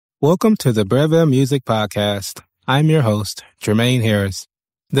Welcome to the Breve Music Podcast. I'm your host, Jermaine Harris.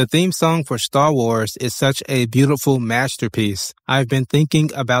 The theme song for Star Wars is such a beautiful masterpiece. I've been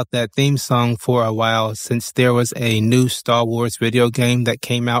thinking about that theme song for a while since there was a new Star Wars video game that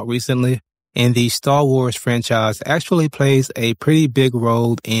came out recently, and the Star Wars franchise actually plays a pretty big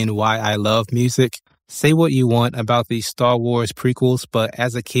role in why I love music. Say what you want about the Star Wars prequels, but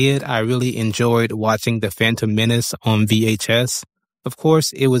as a kid, I really enjoyed watching the Phantom Menace on VHS. Of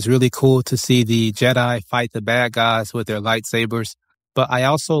course, it was really cool to see the Jedi fight the bad guys with their lightsabers, but I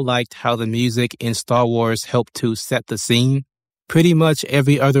also liked how the music in Star Wars helped to set the scene. Pretty much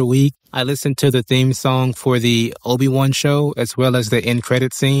every other week, I listen to the theme song for the Obi-Wan show as well as the end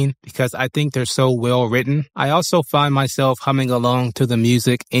credit scene because I think they're so well written. I also find myself humming along to the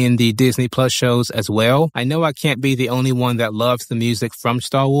music in the Disney Plus shows as well. I know I can't be the only one that loves the music from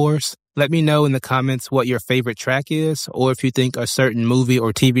Star Wars. Let me know in the comments what your favorite track is, or if you think a certain movie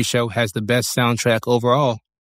or TV show has the best soundtrack overall.